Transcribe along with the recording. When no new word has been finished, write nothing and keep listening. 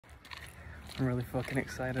I'm really fucking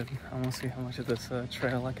excited. I want to see how much of this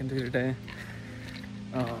trail I can do today.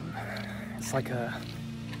 It's like a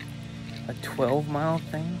 12-mile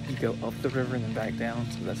thing. You go up the river and then back down,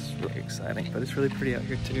 so that's really exciting. But it's really pretty out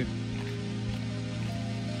here too.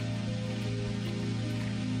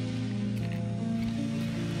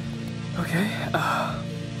 Okay,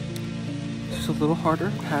 it's just a little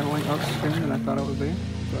harder paddling upstream than I thought it would be,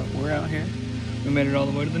 but we're out here. We made it all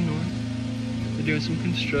the way to the north. They're doing some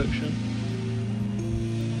construction.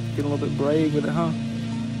 Getting a little bit brave with it, huh?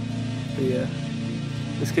 But yeah,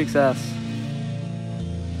 this kicks ass.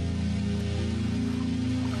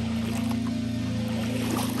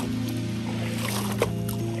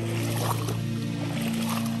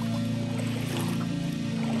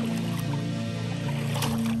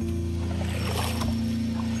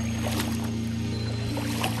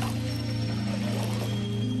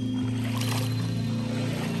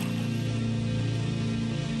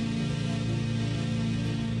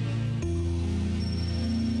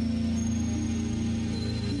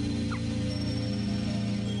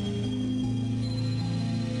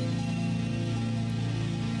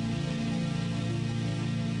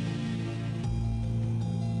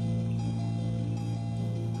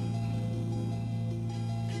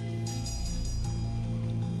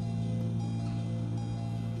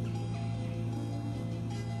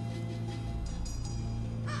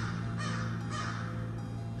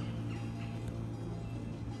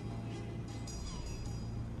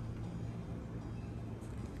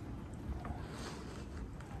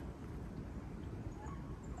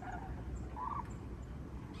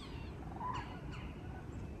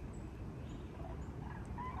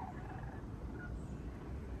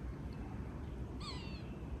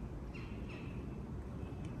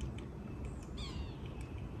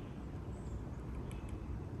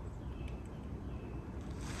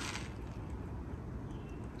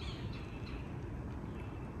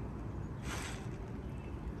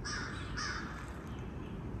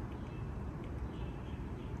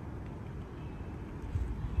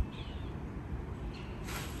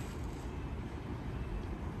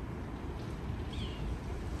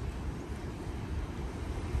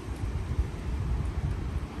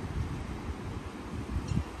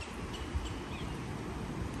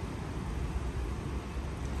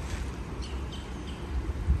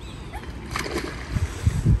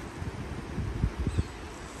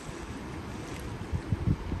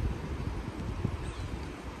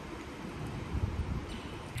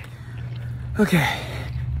 Okay.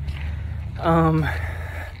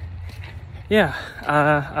 Yeah,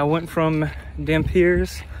 I went from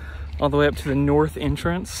Dampiers all the way up to the north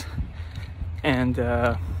entrance, and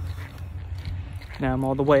now I'm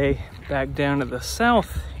all the way back down to the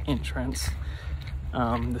south entrance,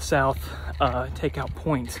 the south takeout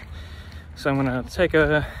point. So I'm gonna take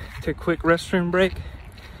a quick restroom break,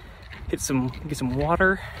 get some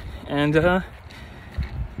water, and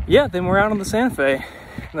yeah, then we're out on the Santa Fe.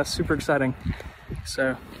 That's super exciting.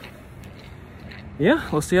 So yeah,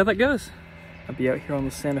 we'll see how that goes. I'll be out here on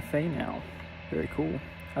the Santa Fe now. Very cool.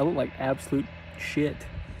 I look like absolute shit.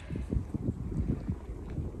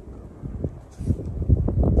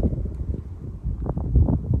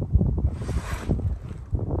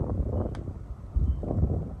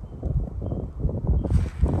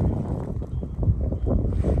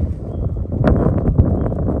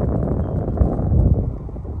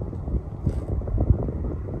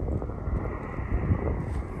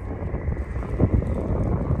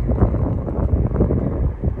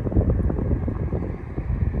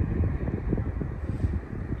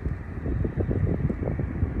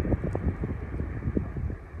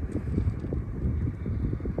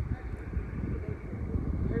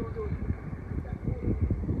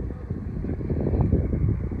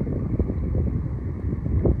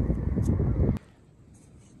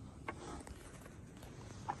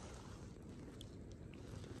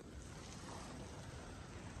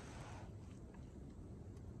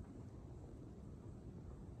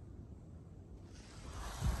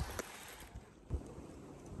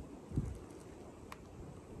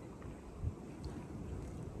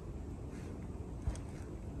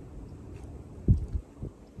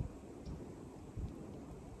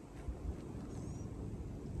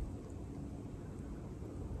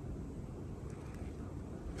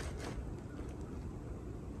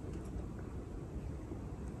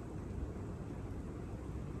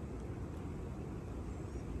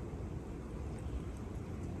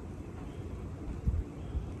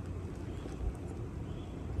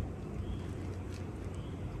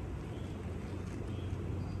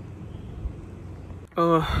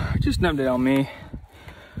 Just an update on me.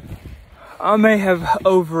 I may have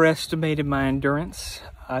overestimated my endurance.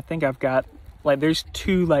 I think I've got like there's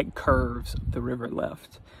 2 like curves of the river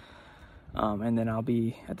left. And then I'll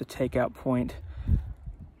be at the takeout point.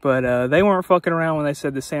 But they weren't fucking around when they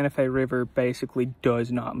said the Santa Fe River basically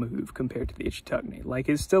does not move compared to the Ichetucknee. Like,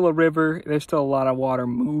 it's still a river, there's still a lot of water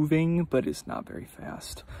moving, but it's not very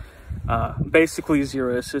fast. Basically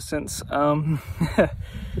 0 assistance.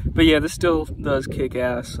 But yeah, this still does kick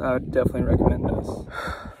ass. I would definitely recommend this.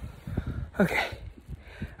 Okay,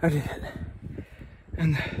 I did it.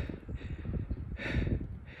 And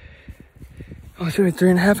I was doing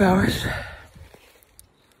 3.5 hours.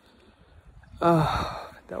 Oh,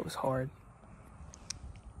 that was hard.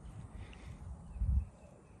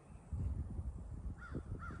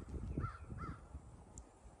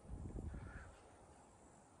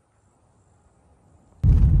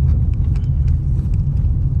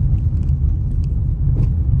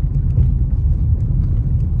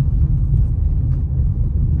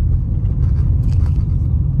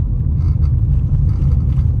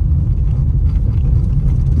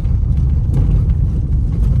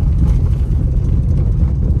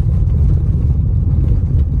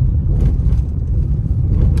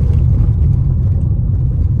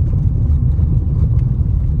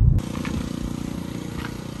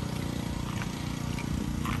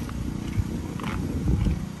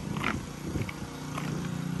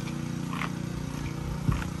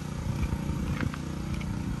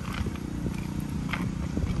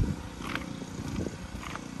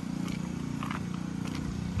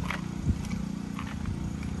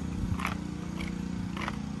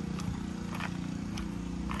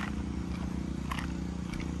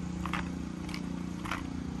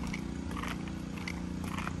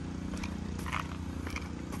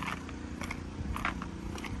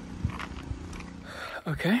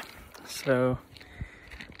 Okay, so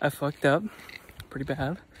I fucked up pretty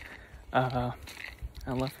bad. I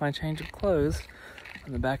left my change of clothes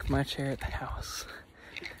on the back of my chair at the house.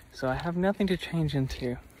 So I have nothing to change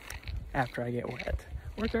into after I get wet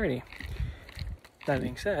or dirty. That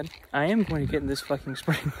being said, I am going to get in this fucking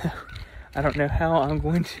spring though. I don't know how I'm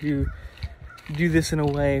going to do this in a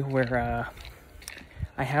way where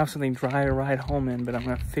I have something dry to ride home in, but I'm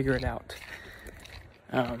gonna figure it out.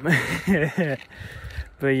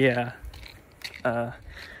 But yeah,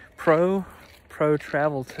 pro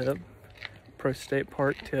travel tip, pro state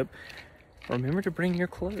park tip, remember to bring your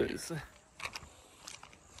clothes.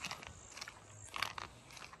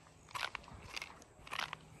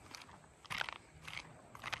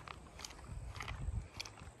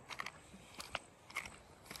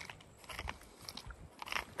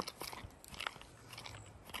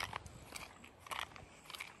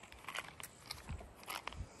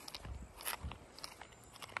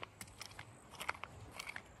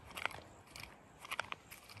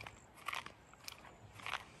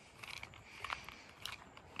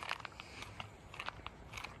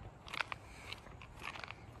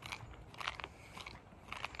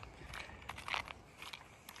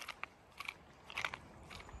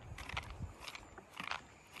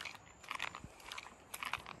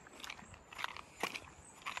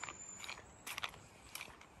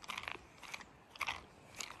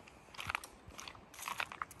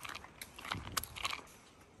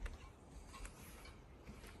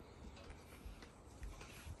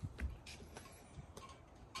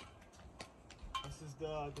 This is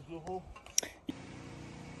the blue hole.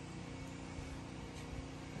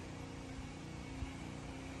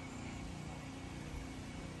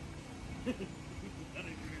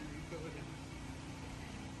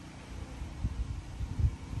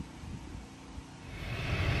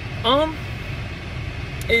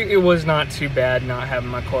 It was not too bad not having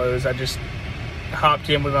my clothes. I just hopped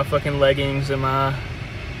in with my fucking leggings and my,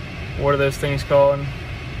 what are those things called?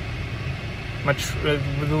 My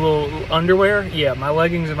with the little underwear. Yeah, my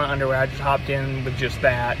leggings and my underwear. I just hopped in with just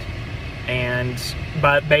that, and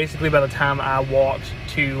basically by the time I walked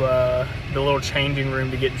to the little changing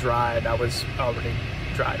room to get dried, I was already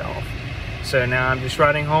dried off. So now I'm just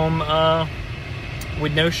riding home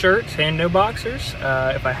with no shirts and no boxers.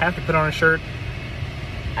 If I have to put on a shirt,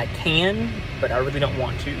 I can, but I really don't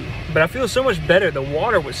want to. But I feel so much better. The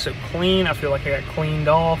water was so clean. I feel like I got cleaned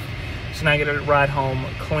off. So now I get to ride home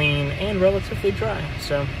clean and relatively dry.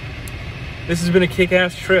 So this has been a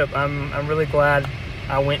kick-ass trip. I'm really glad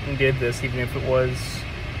I went and did this, even if it was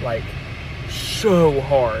like so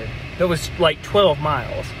hard. That was like 12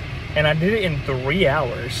 miles, and I did it in 3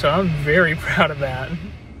 hours. So I'm very proud of that.